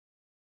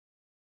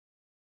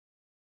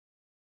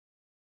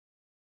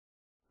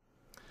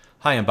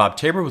Hi, I'm Bob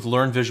Tabor with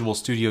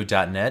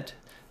LearnVisualStudio.net.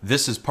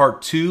 This is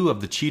part 2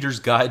 of the Cheater's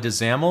Guide to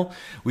XAML.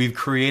 We've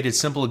created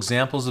simple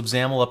examples of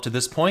XAML up to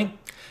this point,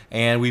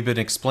 and we've been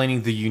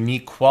explaining the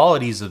unique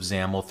qualities of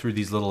XAML through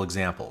these little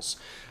examples.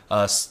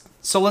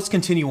 So let's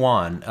continue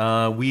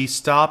on. We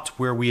stopped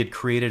where we had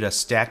created a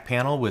stack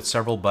panel with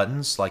several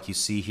buttons like you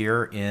see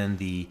here in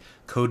the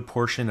code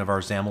portion of our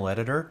XAML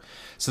editor.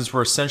 Since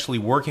we're essentially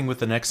working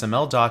with an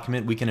XML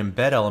document, we can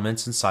embed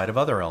elements inside of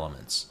other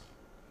elements.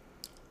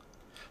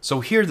 So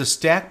here the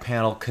stack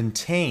panel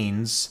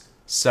contains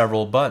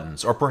several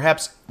buttons, or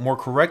perhaps more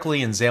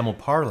correctly in XAML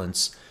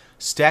parlance,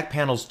 stack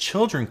panel's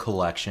children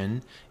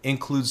collection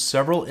includes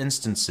several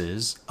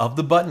instances of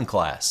the button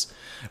class.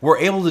 We're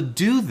able to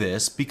do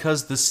this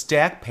because the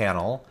stack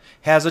panel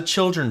has a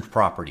children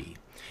property,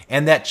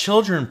 and that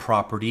children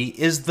property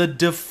is the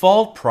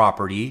default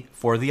property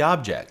for the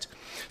object.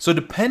 So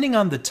depending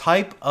on the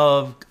type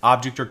of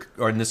object,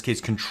 or in this case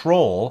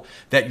control,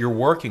 that you're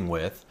working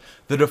with,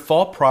 the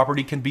default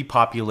property can be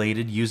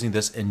populated using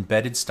this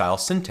embedded style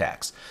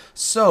syntax.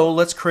 So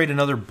let's create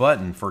another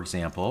button, for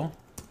example,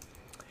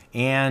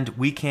 and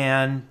we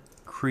can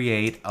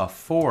create a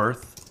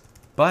fourth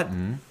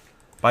button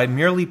by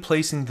merely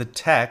placing the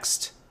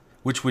text,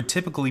 which would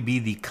typically be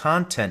the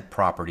content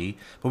property,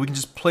 but we can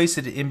just place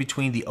it in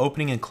between the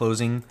opening and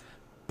closing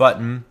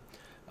button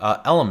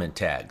element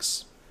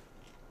tags.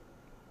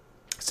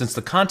 Since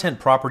the content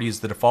property is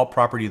the default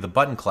property of the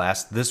button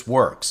class, this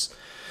works.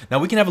 Now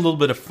we can have a little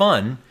bit of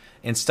fun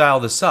and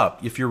style this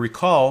up. If you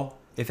recall,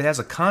 if it has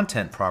a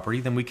content property,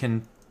 then we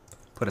can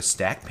put a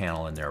stack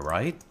panel in there,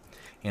 right?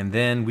 And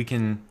then we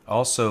can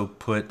also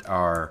put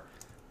our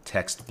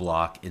text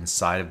block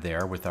inside of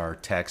there with our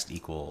text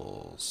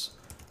equals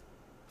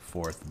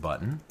fourth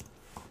button.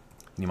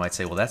 And you might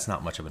say, well, that's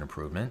not much of an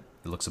improvement.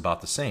 It looks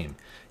about the same.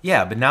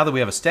 Yeah, but now that we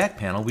have a stack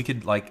panel, we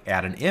could like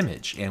add an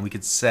image, and we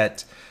could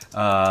set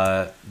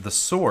the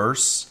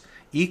source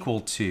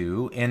equal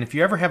to, and if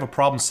you ever have a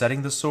problem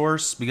setting the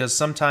source, because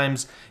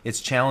sometimes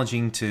it's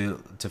challenging to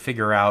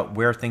figure out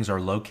where things are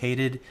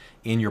located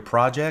in your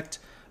project,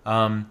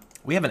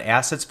 we have an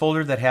assets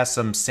folder that has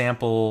some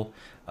sample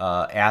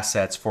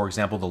assets, for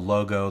example, the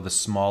logo, the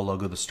small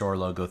logo, the store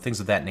logo, things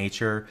of that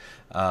nature.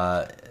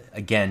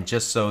 Again,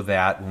 just so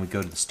that when we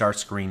go to the start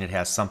screen, it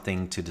has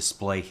something to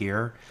display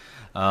here.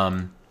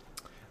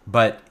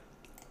 But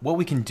what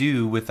we can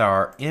do with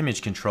our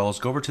image controls,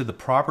 go over to the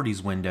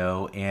properties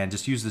window and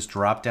just use this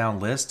drop down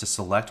list to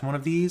select one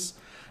of these.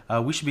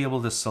 We should be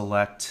able to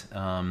select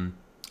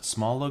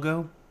small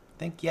logo, I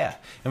think, yeah.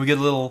 And we get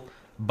a little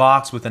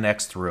box with an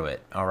X through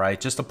it, all right,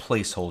 just a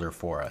placeholder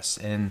for us.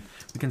 And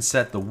we can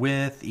set the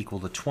width equal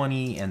to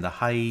 20 and the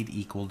height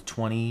equal to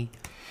 20.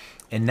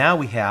 And now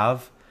we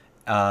have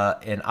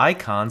an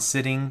icon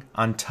sitting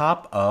on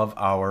top of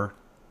our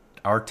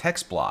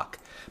text block.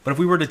 But if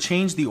we were to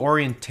change the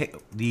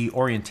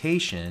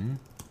orientation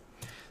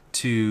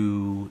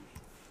to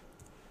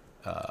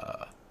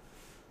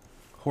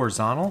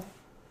horizontal,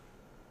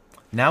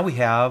 now we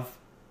have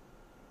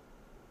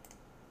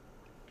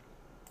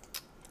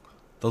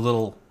the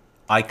little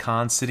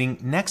icon sitting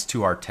next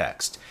to our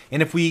text.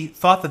 And if we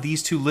thought that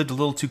these two lived a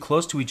little too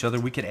close to each other,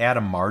 we could add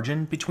a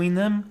margin between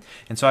them.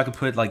 And so I could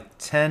put like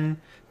 10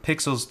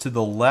 pixels to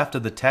the left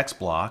of the text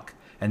block,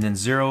 and then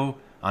 0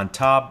 on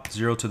top,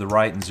 0 to the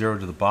right, and 0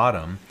 to the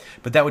bottom.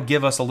 But that would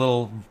give us a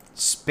little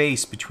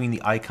space between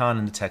the icon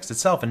and the text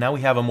itself. And now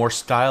we have a more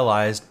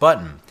stylized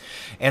button.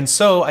 And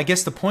so I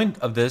guess the point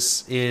of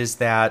this is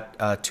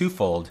that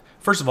twofold.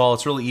 First of all,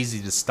 it's really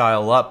easy to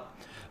style up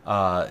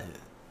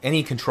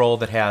any control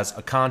that has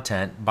a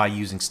content by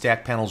using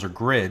stack panels or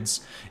grids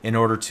in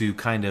order to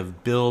kind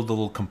of build the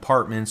little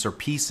compartments or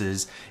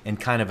pieces and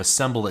kind of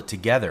assemble it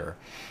together.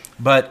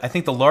 But I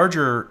think the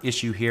larger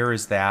issue here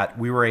is that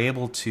we were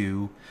able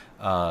to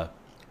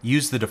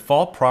use the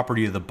default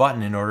property of the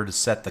button in order to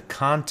set the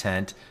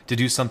content to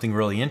do something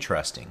really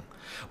interesting.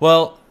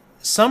 Well,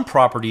 some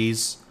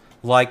properties,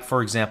 like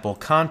for example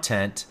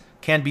content,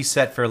 can be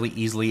set fairly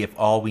easily if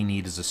all we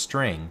need is a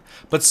string.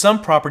 But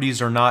some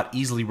properties are not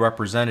easily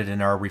represented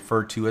and are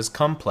referred to as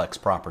complex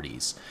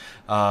properties.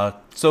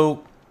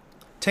 So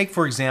take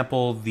for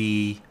example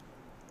the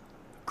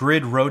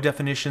grid row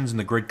definitions and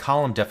the grid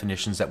column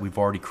definitions that we've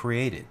already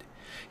created.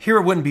 Here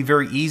it wouldn't be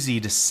very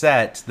easy to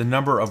set the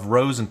number of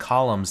rows and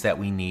columns that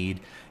we need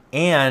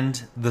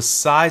and the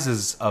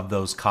sizes of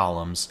those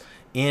columns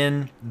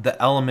in the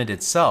element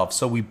itself.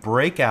 So we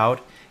break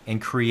out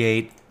and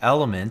create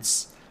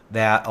elements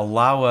that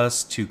allow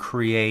us to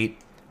create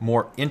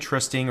more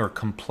interesting or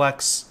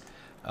complex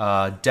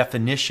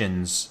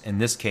definitions, in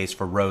this case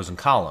for rows and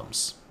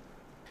columns.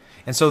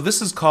 And so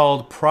this is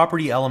called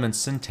property element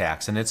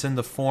syntax, and it's in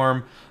the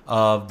form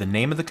of the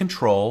name of the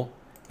control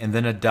and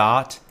then a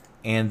dot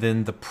and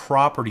then the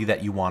property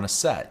that you want to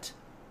set.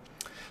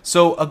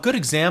 So a good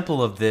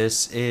example of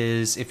this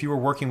is if you were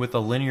working with a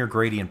linear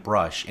gradient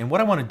brush. And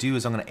what I want to do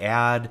is I'm going to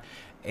add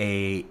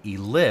a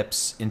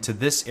ellipse into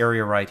this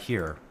area right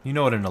here. You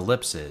know what an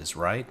ellipse is,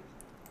 right?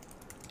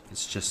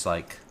 It's just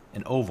like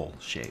an oval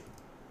shape.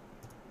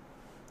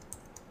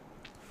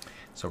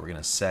 So we're going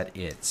to set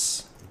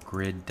its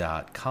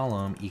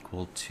grid.column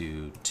equal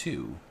to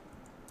 2.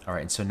 All right,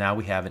 and so now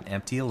we have an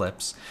empty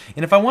ellipse.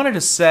 And if I wanted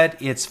to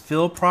set its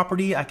fill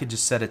property, I could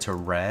just set it to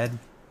red.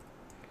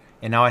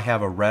 And now I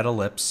have a red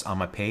ellipse on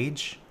my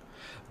page.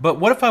 But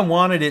what if I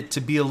wanted it to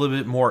be a little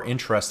bit more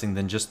interesting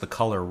than just the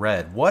color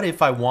red? What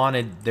if I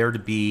wanted there to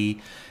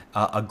be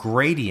a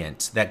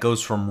gradient that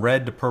goes from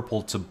red to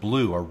purple to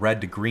blue, or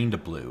red to green to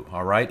blue?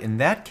 All right, in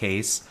that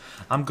case,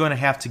 I'm going to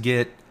have to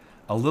get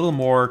a little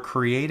more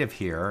creative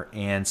here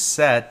and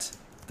set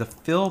the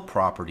fill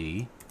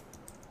property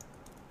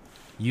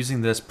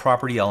using this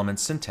property element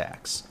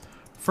syntax.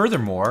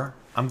 Furthermore,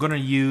 I'm going to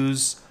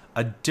use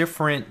a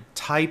different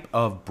type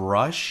of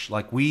brush.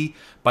 Like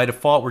by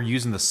default, we're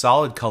using the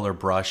solid color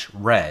brush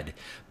red,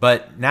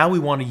 but now we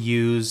want to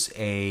use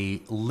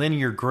a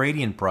linear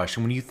gradient brush.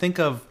 And when you think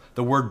of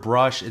the word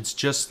brush, it's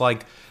just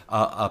like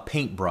a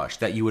paintbrush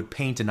that you would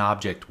paint an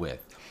object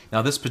with.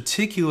 Now this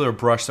particular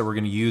brush that we're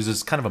going to use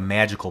is kind of a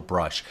magical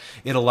brush.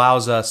 It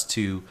allows us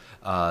to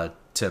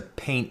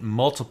paint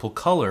multiple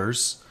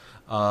colors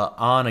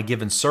on a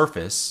given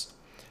surface,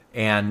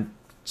 and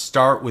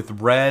start with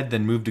red,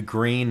 then move to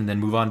green, and then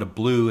move on to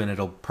blue, and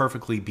it'll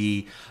perfectly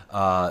be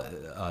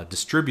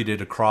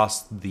distributed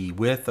across the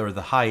width or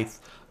the height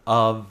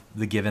of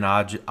the given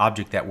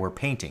object that we're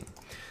painting.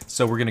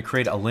 So we're going to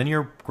create a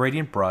linear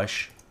gradient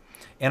brush,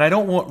 and I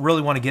don't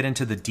really want to get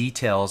into the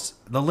details.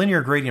 The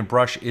linear gradient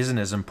brush isn't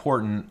as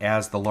important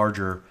as the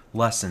larger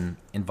lesson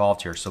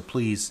involved here, so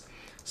please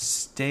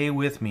stay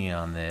with me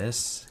on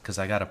this because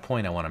I got a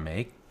point I want to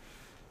make.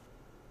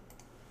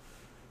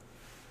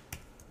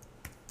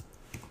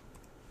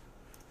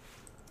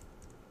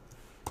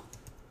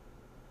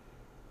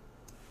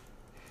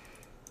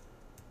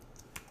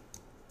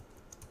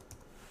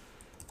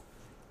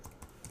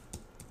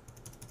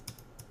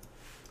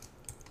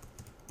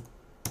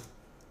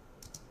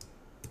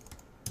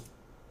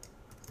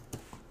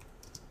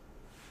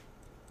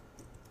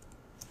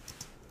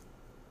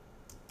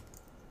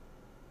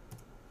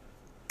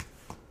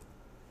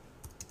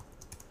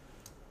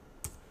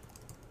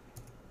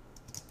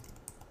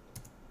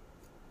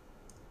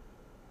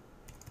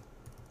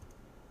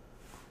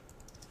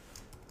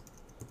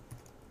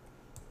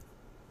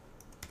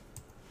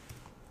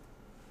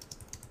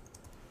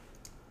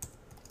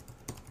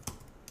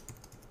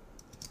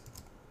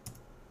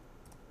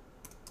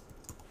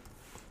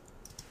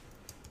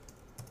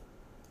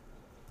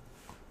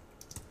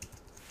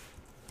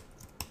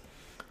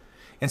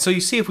 And so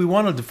you see, if we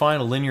want to define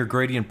a linear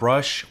gradient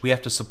brush, we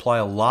have to supply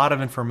a lot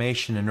of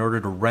information in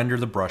order to render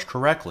the brush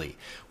correctly.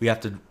 We have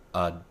to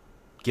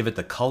give it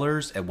the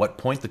colors, at what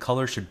point the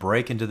color should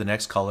break into the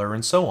next color,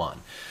 and so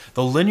on.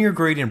 The linear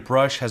gradient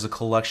brush has a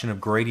collection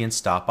of gradient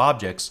stop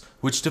objects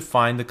which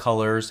define the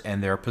colors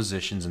and their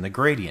positions in the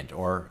gradient,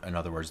 or in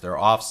other words, their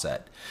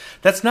offset.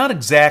 That's not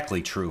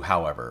exactly true,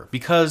 however,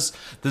 because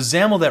the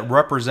XAML that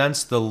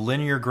represents the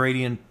linear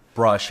gradient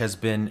brush has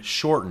been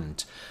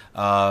shortened.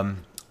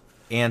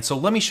 And so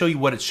let me show you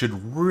what it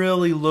should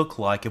really look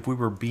like if we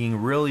were being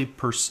really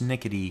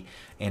persnickety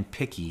and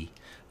picky.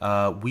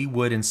 We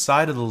would,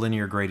 inside of the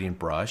linear gradient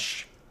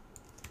brush,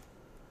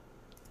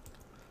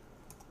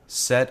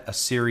 set a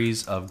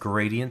series of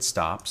gradient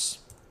stops.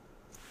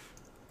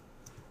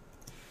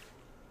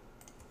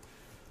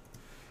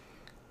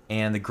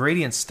 And the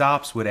gradient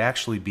stops would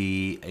actually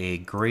be a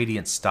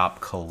gradient stop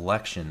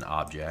collection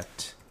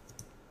object,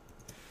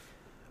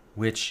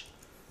 which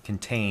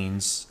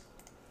contains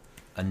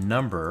a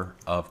number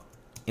of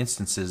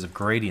instances of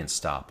gradient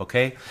stop.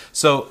 Okay,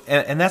 so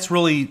and that's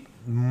really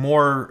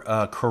more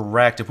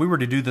correct. If we were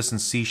to do this in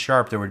C#,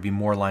 there would be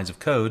more lines of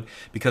code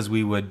because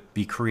we would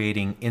be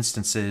creating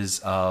instances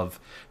of,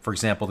 for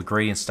example, the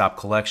gradient stop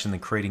collection, then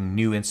creating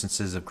new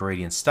instances of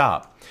gradient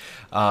stop.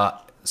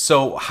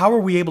 So how are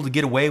we able to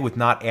get away with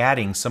not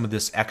adding some of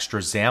this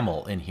extra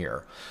XAML in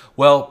here?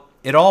 Well,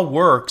 it all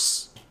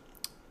works.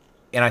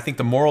 And I think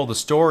the moral of the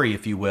story,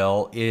 if you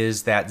will,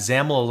 is that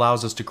XAML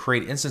allows us to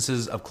create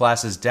instances of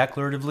classes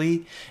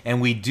declaratively,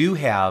 and we do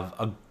have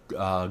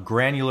a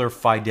granular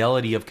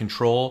fidelity of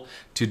control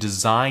to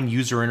design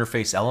user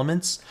interface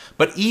elements.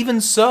 But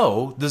even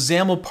so, the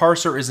XAML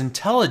parser is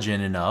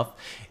intelligent enough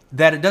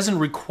that it doesn't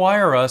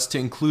require us to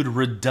include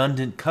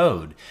redundant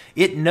code.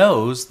 It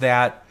knows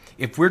that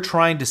if we're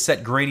trying to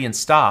set gradient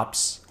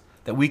stops,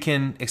 that we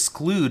can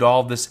exclude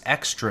all this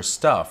extra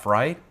stuff,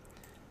 right?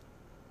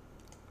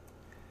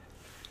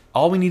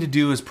 All we need to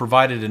do is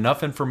provide it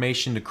enough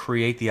information to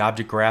create the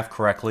object graph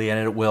correctly, and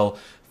it will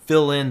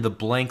fill in the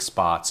blank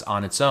spots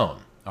on its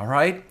own. All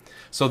right?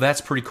 So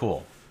that's pretty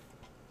cool.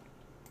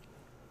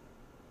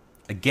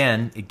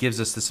 Again, it gives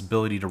us this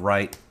ability to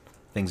write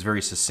things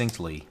very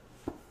succinctly.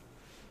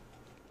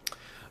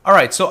 All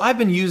right, so I've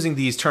been using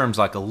these terms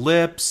like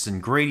ellipse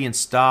and gradient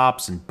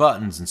stops and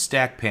buttons and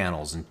stack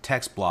panels and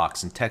text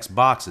blocks and text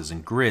boxes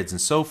and grids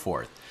and so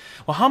forth.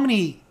 Well, how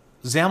many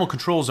XAML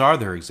controls are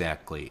there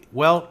exactly?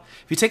 Well,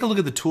 if you take a look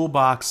at the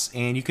toolbox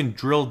and you can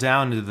drill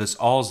down into this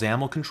all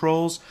XAML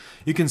controls,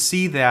 you can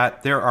see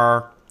that there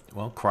are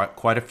Well,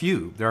 quite a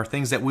few. There are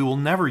things that we will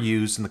never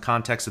use in the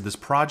context of this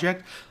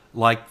project,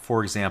 like,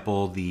 for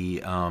example,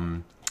 the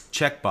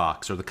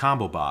checkbox or the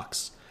combo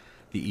box,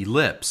 the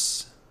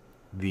ellipse,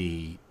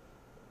 the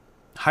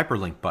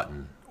hyperlink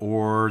button,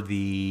 or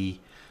the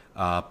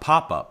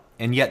pop-up.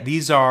 And yet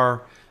these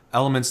are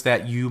elements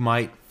that you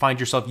might find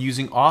yourself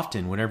using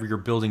often whenever you're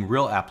building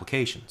real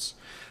applications.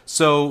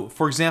 So,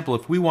 for example,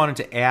 if we wanted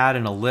to add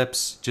an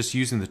ellipse just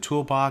using the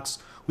toolbox,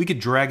 we could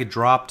drag and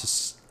drop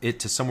it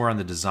to somewhere on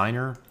the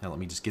designer. Now let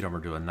me just get over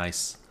to a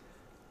nice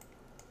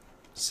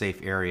safe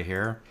area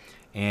here.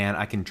 And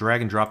I can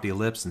drag and drop the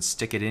ellipse and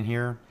stick it in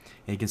here.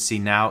 And you can see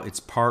now it's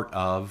part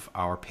of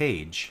our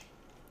page.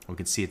 We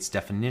can see its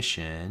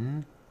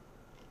definition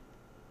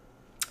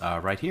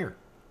right here.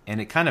 And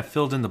it kind of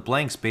filled in the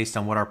blanks based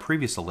on what our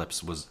previous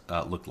ellipse was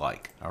looked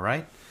like. All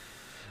right.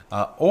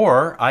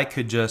 Or I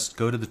could just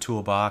go to the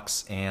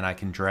toolbox and I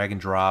can drag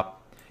and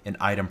drop an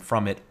item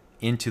from it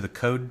into the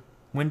code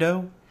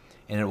window,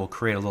 and it will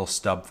create a little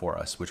stub for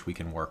us, which we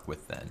can work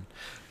with then.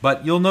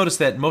 But you'll notice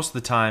that most of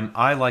the time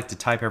I like to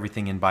type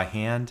everything in by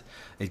hand.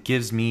 It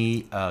gives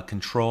me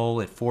control.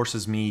 It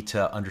forces me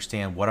to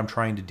understand what I'm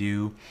trying to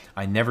do.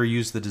 I never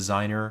use the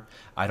designer.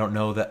 I don't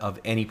know that of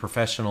any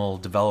professional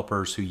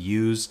developers who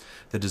use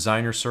the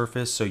designer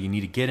surface, so you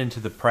need to get into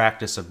the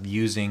practice of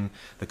using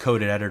the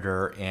code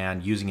editor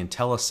and using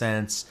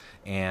IntelliSense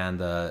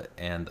and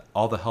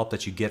all the help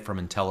that you get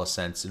from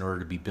IntelliSense in order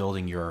to be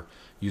building your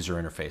user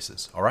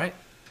interfaces. All right?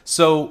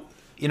 So,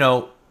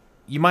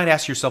 you might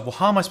ask yourself, well,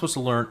 how am I supposed to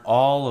learn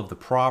all of the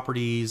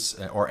properties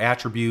or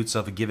attributes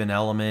of a given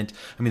element?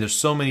 I mean, there's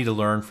so many to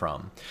learn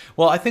from.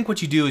 Well, I think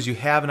what you do is you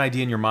have an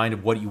idea in your mind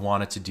of what you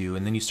want it to do,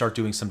 and then you start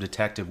doing some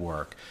detective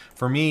work.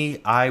 For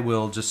me, I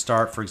will just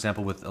start, for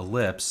example, with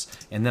ellipse,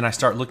 and then I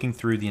start looking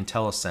through the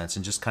IntelliSense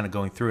and just kind of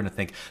going through it and I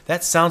think,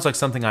 that sounds like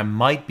something I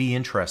might be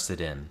interested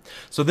in.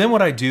 So then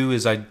what I do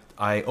is I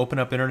open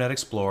up Internet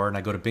Explorer and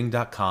I go to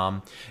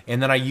bing.com,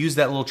 and then I use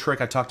that little trick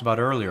I talked about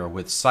earlier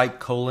with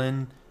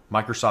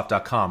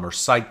site:/Microsoft.com or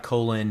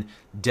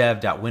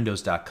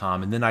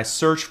site:/dev.windows.com, and then I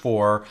search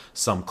for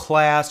some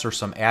class or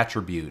some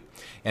attribute,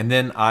 and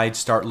then I'd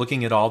start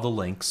looking at all the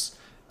links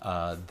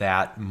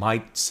that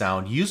might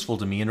sound useful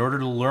to me in order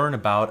to learn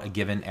about a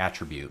given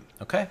attribute.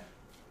 Okay?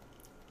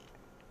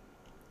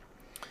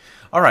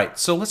 All right,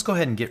 so let's go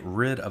ahead and get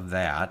rid of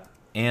that.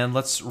 And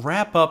let's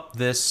wrap up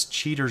this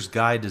Cheater's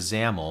Guide to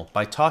XAML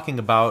by talking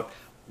about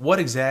what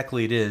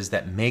exactly it is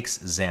that makes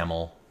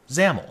XAML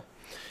XAML.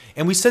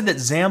 And we said that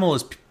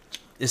XAML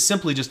is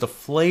simply just a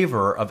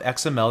flavor of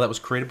XML that was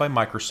created by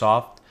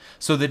Microsoft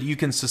so that you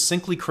can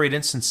succinctly create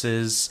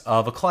instances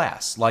of a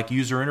class, like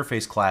user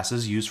interface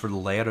classes used for the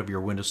layout of your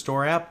Windows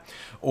Store app,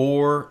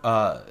 or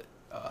the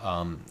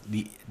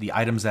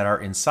items that are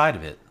inside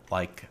of it,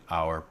 like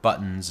our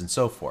buttons and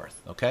so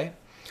forth. Okay?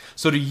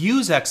 So to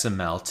use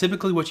XML,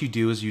 typically what you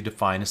do is you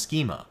define a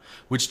schema,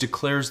 which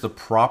declares the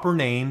proper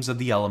names of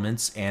the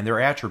elements and their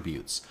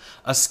attributes.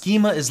 A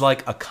schema is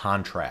like a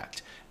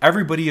contract.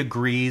 Everybody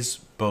agrees,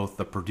 both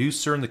the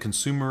producer and the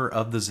consumer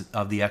of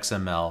the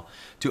XML,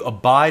 to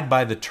abide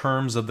by the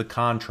terms of the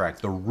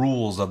contract, the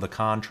rules of the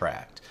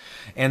contract.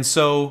 And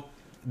so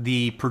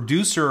the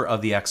producer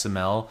of the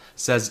XML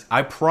says,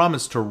 I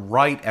promise to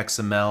write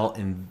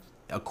XML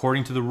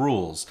according to the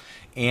rules.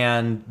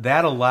 And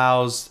that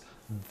allows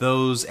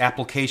those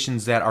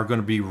applications that are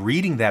going to be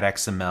reading that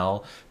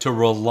XML to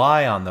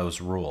rely on those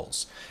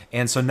rules.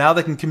 And so now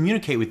they can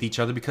communicate with each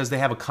other because they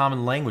have a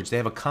common language, they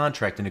have a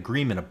contract, an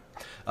agreement,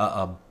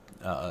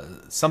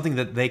 something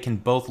that they can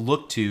both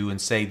look to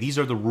and say, these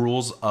are the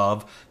rules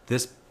of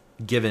this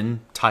given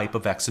type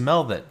of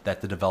XML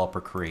that the developer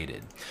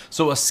created.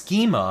 So a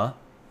schema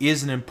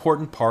is an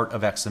important part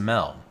of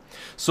XML.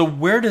 So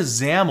where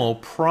does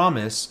XAML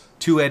promise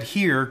to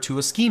adhere to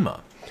a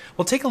schema?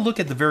 Well, take a look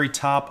at the very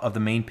top of the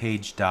main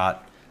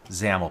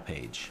page.xaml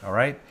page, all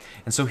right?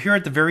 And so here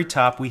at the very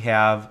top, we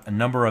have a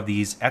number of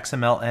these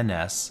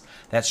XMLNS.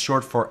 That's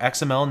short for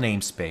XML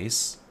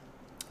namespace,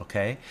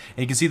 okay?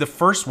 And you can see the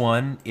first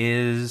one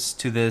is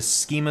to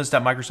this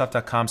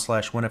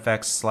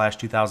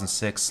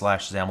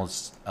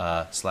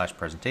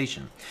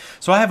schemas.microsoft.com/winifx/2006/XAML/presentation.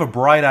 So I have a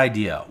bright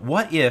idea.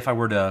 What if I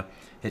were to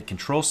hit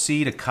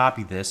Control-C to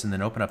copy this and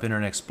then open up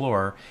Internet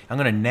Explorer? I'm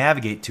going to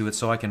navigate to it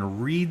so I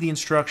can read the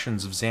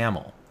instructions of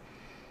XAML.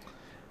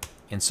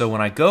 And so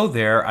when I go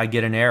there, I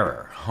get an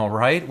error. All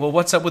right, well,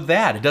 what's up with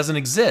that? It doesn't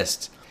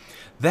exist.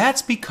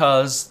 That's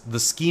because the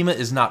schema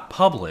is not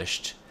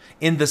published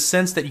in the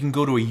sense that you can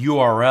go to a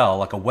URL,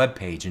 like a web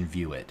page, and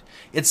view it.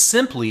 It's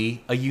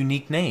simply a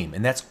unique name,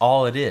 and that's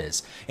all it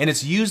is. And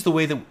it's used the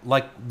way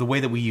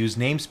that we use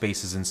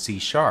namespaces in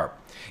C#.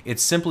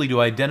 It's simply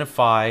to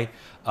identify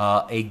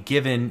a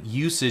given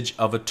usage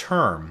of a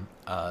term.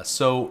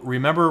 So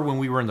remember when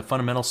we were in the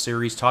fundamental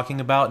series talking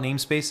about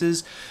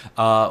namespaces,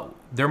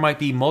 there might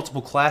be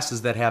multiple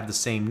classes that have the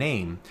same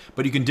name,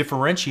 but you can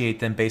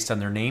differentiate them based on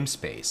their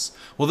namespace.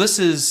 Well, this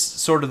is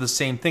sort of the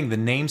same thing. The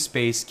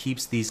namespace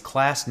keeps these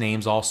class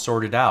names all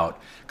sorted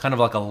out, kind of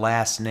like a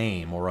last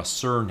name or a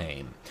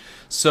surname.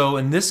 So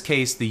in this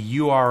case, the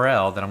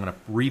URL that I'm going to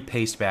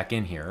repaste back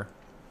in here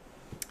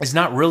is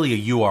not really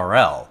a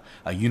URL,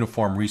 a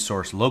Uniform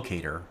Resource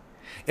Locator.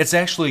 It's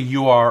actually a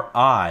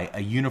URI,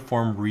 a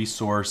Uniform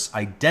Resource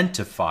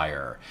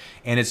Identifier,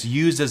 and it's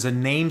used as a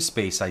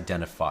namespace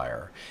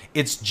identifier.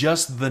 It's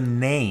just the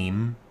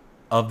name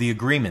of the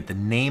agreement, the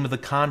name of the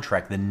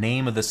contract, the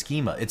name of the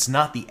schema. It's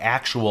not the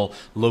actual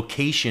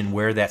location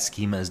where that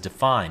schema is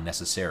defined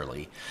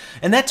necessarily.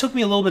 And that took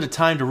me a little bit of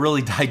time to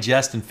really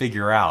digest and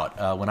figure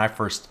out when I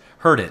first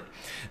heard it.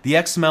 The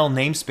XML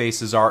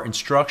namespaces are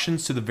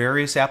instructions to the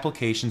various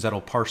applications that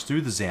will parse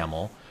through the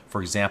XAML.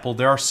 For example,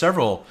 there are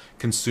several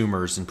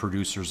consumers and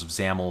producers of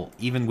XAML,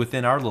 even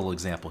within our little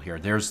example here.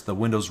 There's the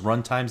Windows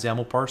Runtime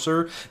XAML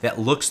parser that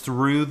looks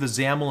through the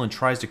XAML and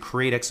tries to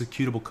create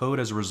executable code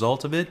as a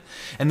result of it.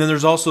 And then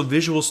there's also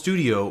Visual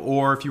Studio,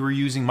 or if you were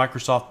using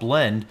Microsoft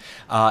Blend,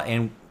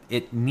 and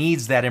it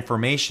needs that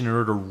information in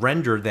order to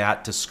render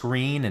that to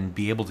screen and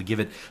be able to give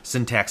it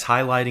syntax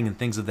highlighting and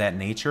things of that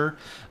nature.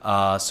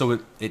 So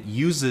it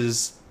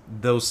uses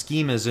those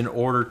schemas in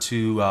order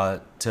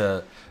to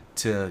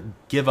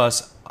give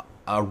us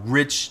a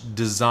rich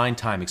design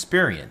time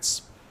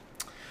experience.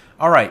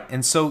 All right,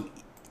 and so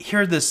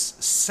here this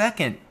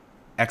second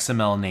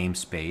XML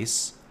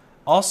namespace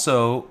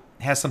also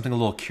has something a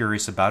little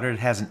curious about it. It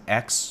has an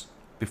X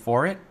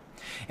before it,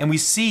 and we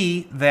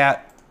see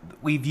that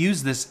we've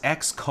used this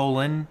X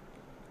colon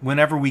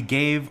whenever we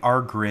gave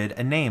our grid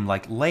a name,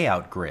 like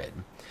layout grid.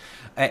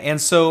 And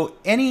so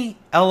any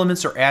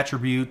elements or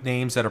attribute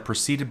names that are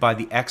preceded by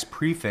the X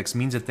prefix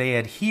means that they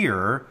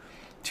adhere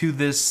to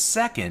this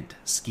second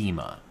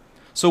schema.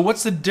 So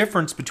what's the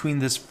difference between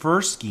this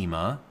first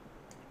schema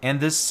and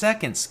this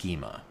second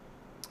schema?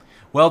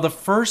 Well, the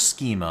first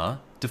schema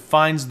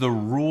defines the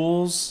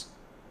rules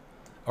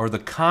or the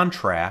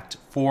contract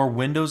for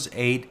Windows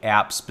 8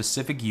 app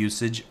specific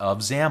usage of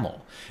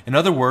XAML. In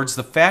other words,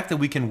 the fact that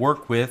we can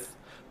work with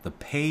the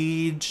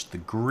page, the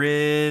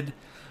grid,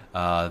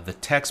 the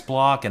text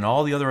block, and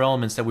all the other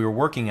elements that we were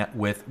working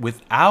with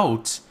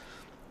without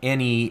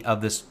any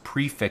of this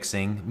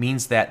prefixing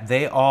means that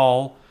they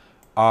all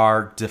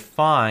are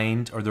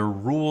defined, or their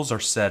rules are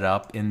set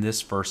up in this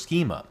first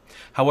schema.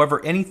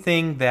 However,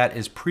 anything that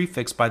is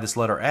prefixed by this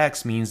letter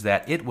X means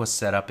that it was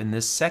set up in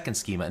this second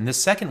schema. And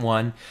this second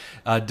one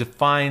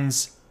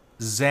defines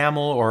XAML,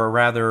 or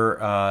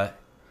rather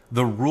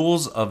the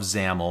rules of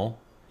XAML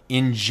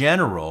in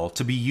general,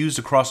 to be used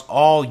across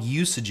all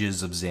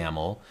usages of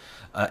XAML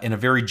in a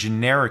very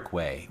generic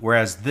way,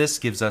 whereas this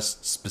gives us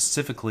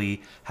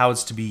specifically how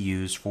it's to be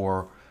used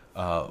for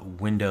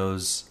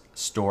Windows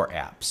Store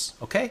apps.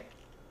 Okay?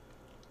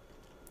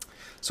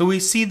 So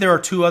we see there are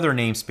two other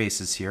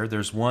namespaces here.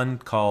 There's one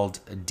called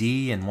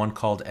D and one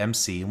called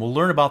MC, and we'll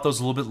learn about those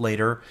a little bit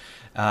later.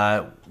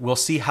 We'll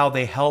see how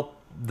they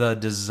help the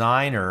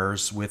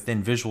designers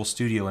within Visual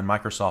Studio and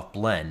Microsoft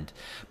Blend,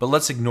 but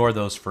let's ignore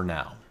those for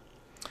now.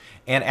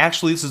 And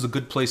actually, this is a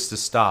good place to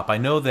stop. I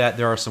know that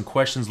there are some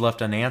questions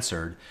left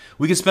unanswered.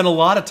 We could spend a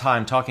lot of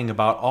time talking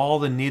about all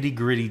the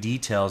nitty-gritty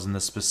details and the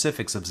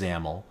specifics of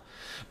XAML,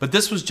 but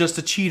this was just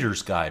a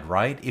cheater's guide,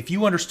 right? If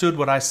you understood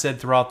what I said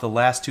throughout the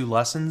last two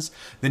lessons,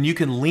 then you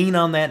can lean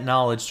on that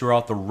knowledge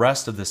throughout the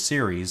rest of the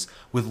series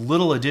with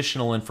little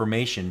additional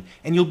information,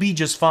 and you'll be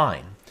just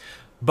fine.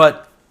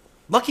 But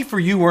lucky for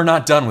you, we're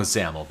not done with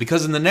XAML,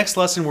 because in the next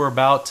lesson we're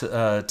about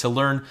to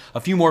learn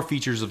a few more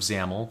features of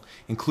XAML,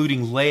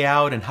 including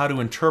layout and how to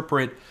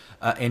interpret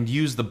and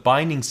use the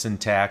binding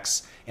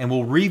syntax, and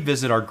we'll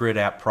revisit our grid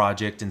app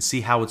project and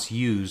see how it's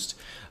used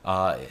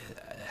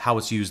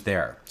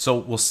there. So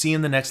we'll see you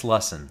in the next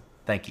lesson.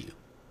 Thank you.